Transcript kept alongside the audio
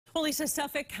Well, Lisa,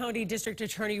 Suffolk County District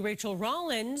Attorney Rachael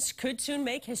Rollins could soon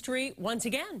make history once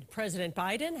again. President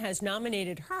Biden has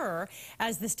nominated her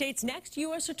as the state's next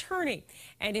U.S. attorney.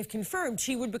 And if confirmed,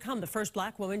 she would become the first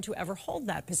black woman to ever hold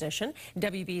that position.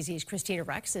 WBZ's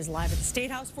Kristina is live at the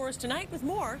State House for us tonight with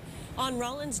more on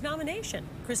Rollins' nomination.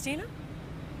 Kristina?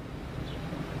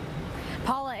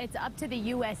 Paula, it's up to the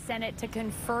U.S. Senate to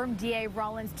confirm D.A.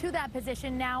 Rollins to that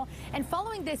position now. And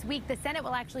following this week, the Senate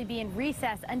will actually be in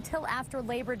recess until after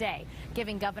Labor Day,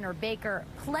 giving Governor Baker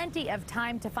plenty of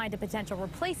time to find a potential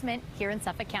replacement here in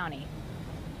Suffolk County.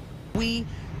 We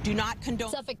do not condone.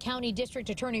 Suffolk County District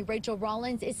Attorney Rachael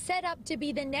Rollins is set up to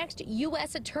be the next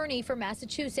U.S. attorney for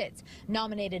Massachusetts,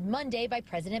 nominated Monday by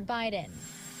President Biden.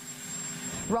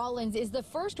 Rollins is the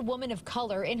first woman of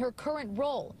color in her current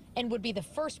role and would be the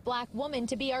first black woman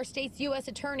to be our state's U.S.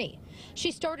 attorney.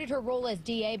 She started her role as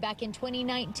DA back in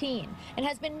 2019 and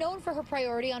has been known for her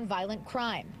priority on violent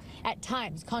crime, at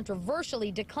times controversially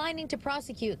declining to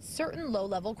prosecute certain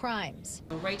low-level crimes.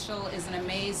 Rachael is an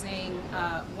amazing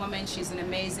woman. She's an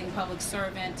amazing public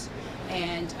servant,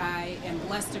 and I am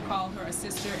blessed to call her a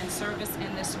sister in service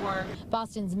in this work.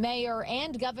 Boston's mayor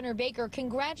and Governor Baker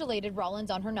congratulated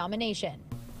Rollins on her nomination.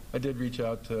 I did reach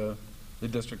out to the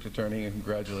district attorney and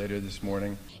congratulate her this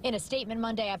morning. In a statement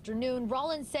Monday afternoon,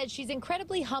 Rollins said she's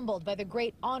incredibly humbled by the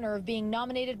great honor of being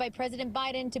nominated by President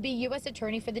Biden to be U.S.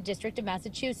 attorney for the District of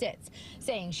Massachusetts,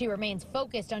 saying she remains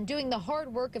focused on doing the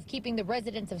hard work of keeping the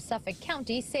residents of Suffolk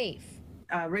County safe.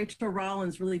 Rachael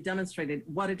Rollins really demonstrated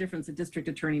what a difference a district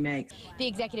attorney makes. The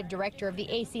executive director of the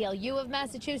ACLU of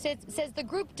Massachusetts says the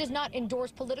group does not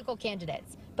endorse political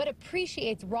candidates, but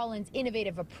appreciates Rollins'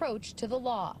 innovative approach to the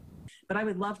law. But I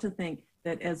would love to think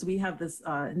that as we have this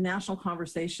national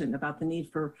conversation about the need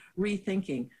for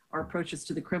rethinking our approaches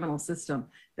to the criminal system,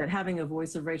 that having a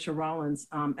voice of Rachael Rollins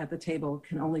at the table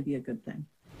can only be a good thing.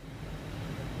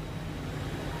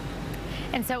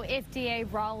 And so if D.A.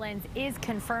 Rollins is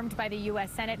confirmed by the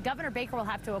U.S. Senate, Governor Baker will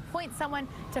have to appoint someone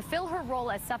to fill her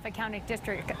role as Suffolk County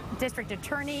District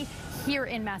Attorney here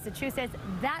in Massachusetts.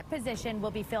 That position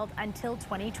will be filled until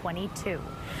 2022.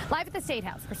 Live at the State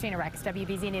House, Kristina,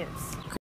 WBZ News.